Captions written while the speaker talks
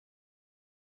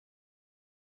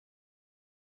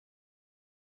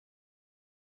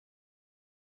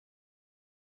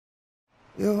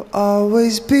You'll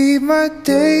always be my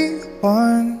day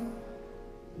one,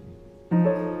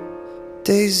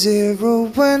 day zero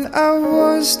when I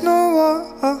was no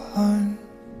one.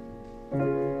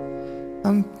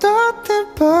 I'm nothing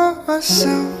but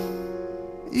myself,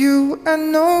 you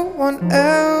and no one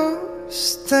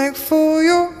else. Thankful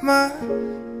you're my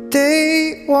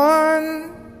day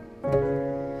one,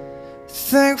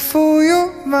 thankful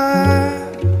you're my.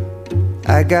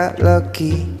 I got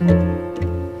lucky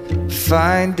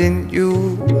finding you.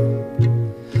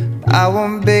 I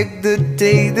won't beg the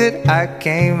day that I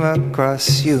came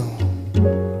across you,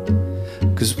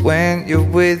 'cause when you're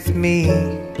with me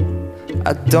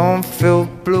I don't feel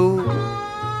blue.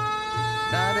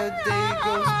 Not a day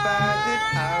goes by that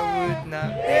I would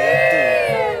not be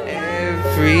through.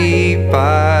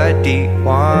 Everybody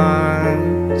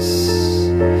wants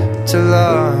to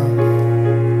love.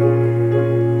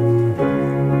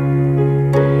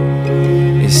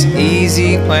 It's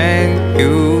easy when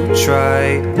you try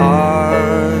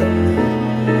hard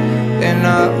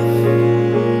enough.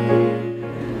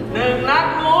 หนึ่งรัก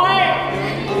นุ้ย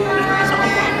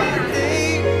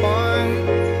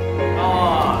ก็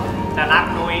จะรัก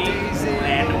นุ้ยดูแล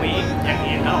นุ้ยอย่าง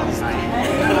นี้ตลอดไป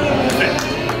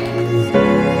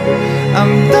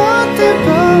I'm nothing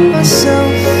but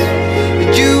myself,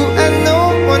 you and no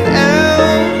one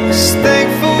else.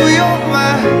 Thankful you're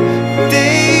my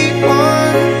day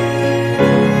one,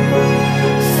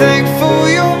 thankful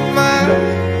you're my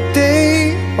day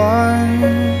one.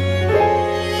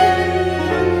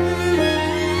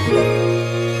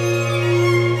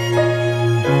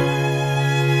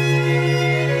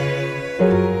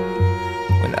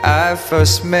 When I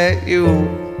first met you,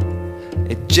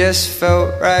 it just felt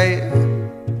right.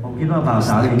 ผมคิดว่าบ่าวส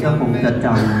าวเองก็คงจะจ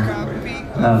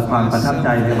ำความประทับใจ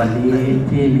ในวันนี้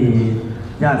ที่มี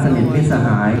ญาติสนิทมิตรสห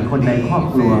ายคนในครอบ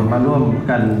ครัวมาร่วม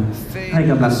กันให้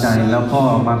กำลังใจแล้วก็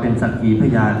มาเป็นสักขีพ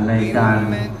ยานในการ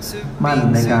มั่น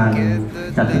ในการ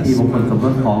จัดพิธีมงคลสมร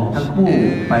สของทั้งคู่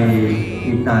ไป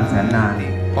อีกนานแสนนาน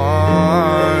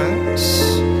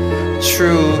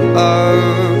True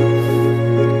love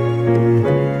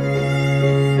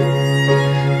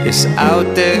is out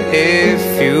there if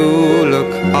you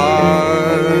look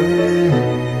hard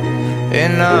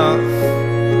enough,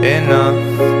 enough,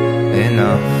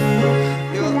 enough.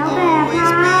 แล้วแบบค่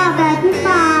ะแบบที่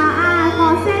ป่าขอ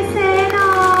เซ่หน่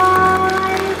อ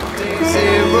ย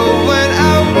Zero when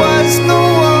I was no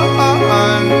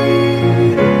one.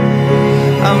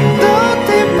 I'm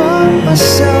nothing but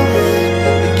myself,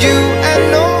 you and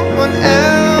no one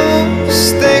else.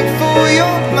 Thankful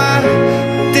you're my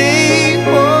day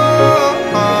one.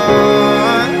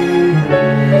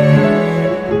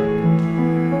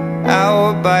 Hour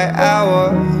by hour,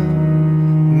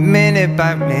 minute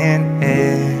by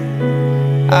minute,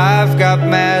 I've got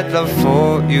mad love for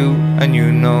you and you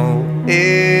know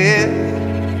it.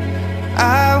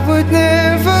 I would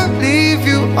never leave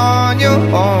you on your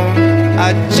own. I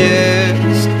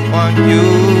just want you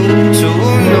to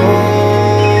know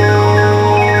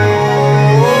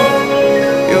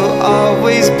you'll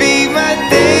always be my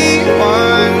day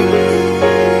one,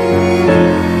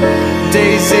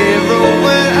 day zero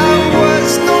when I was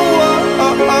no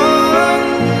one.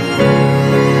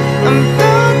 I'm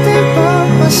nothing but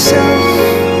myself,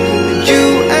 you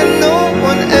and no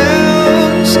one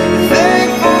else.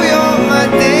 Thankful you're my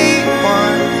day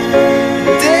one,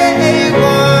 day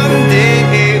one, day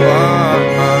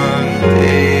one,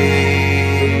 day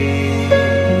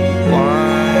one.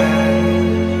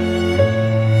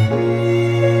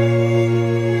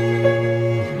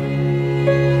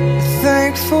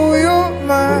 Thankful you're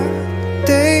my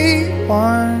day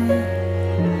one.